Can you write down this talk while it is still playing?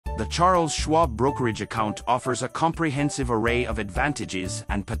the Charles Schwab Brokerage Account offers a comprehensive array of advantages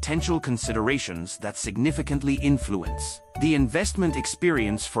and potential considerations that significantly influence the investment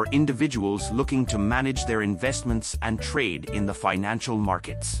experience for individuals looking to manage their investments and trade in the financial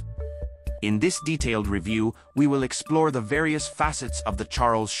markets. In this detailed review, we will explore the various facets of the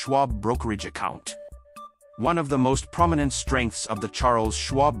Charles Schwab Brokerage Account. One of the most prominent strengths of the Charles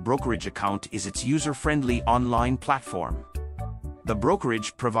Schwab Brokerage Account is its user-friendly online platform. The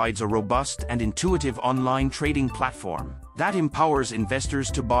brokerage provides a robust and intuitive online trading platform that empowers investors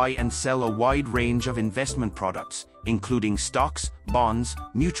to buy and sell a wide range of investment products, including stocks, bonds,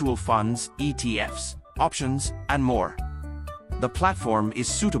 mutual funds, ETFs, options, and more. The platform is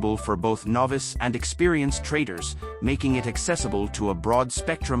suitable for both novice and experienced traders, making it accessible to a broad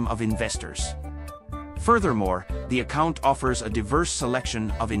spectrum of investors. Furthermore, the account offers a diverse selection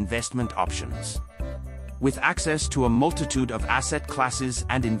of investment options. With access to a multitude of asset classes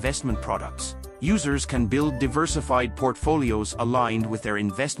and investment products, users can build diversified portfolios aligned with their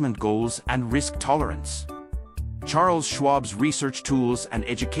investment goals and risk tolerance. Charles Schwab's research tools and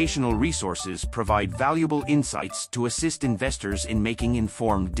educational resources provide valuable insights to assist investors in making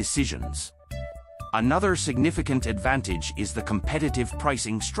informed decisions. Another significant advantage is the competitive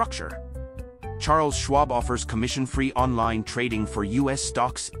pricing structure. Charles Schwab offers commission-free online trading for U.S.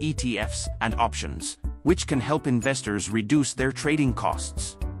 stocks, ETFs, and options, which can help investors reduce their trading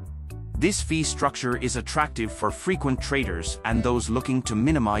costs. This fee structure is attractive for frequent traders and those looking to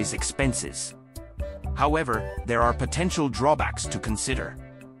minimize expenses. However, there are potential drawbacks to consider.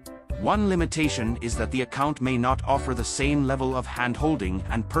 One limitation is that the account may not offer the same level of hand-holding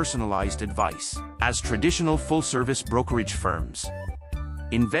and personalized advice as traditional full-service brokerage firms.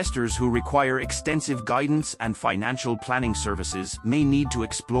 Investors who require extensive guidance and financial planning services may need to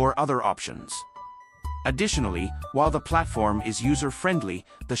explore other options. Additionally, while the platform is user-friendly,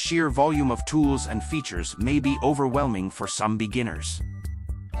 the sheer volume of tools and features may be overwhelming for some beginners.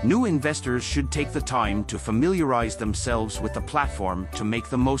 New investors should take the time to familiarize themselves with the platform to make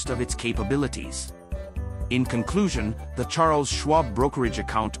the most of its capabilities. In conclusion, the Charles Schwab Brokerage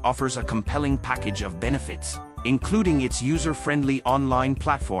Account offers a compelling package of benefits, including its user-friendly online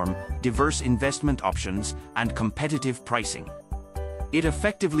platform, diverse investment options, and competitive pricing. It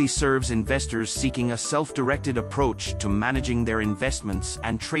effectively serves investors seeking a self-directed approach to managing their investments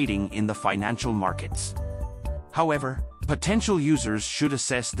and trading in the financial markets. However, potential users should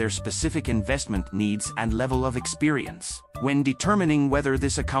assess their specific investment needs and level of experience when determining whether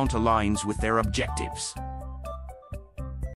this account aligns with their objectives.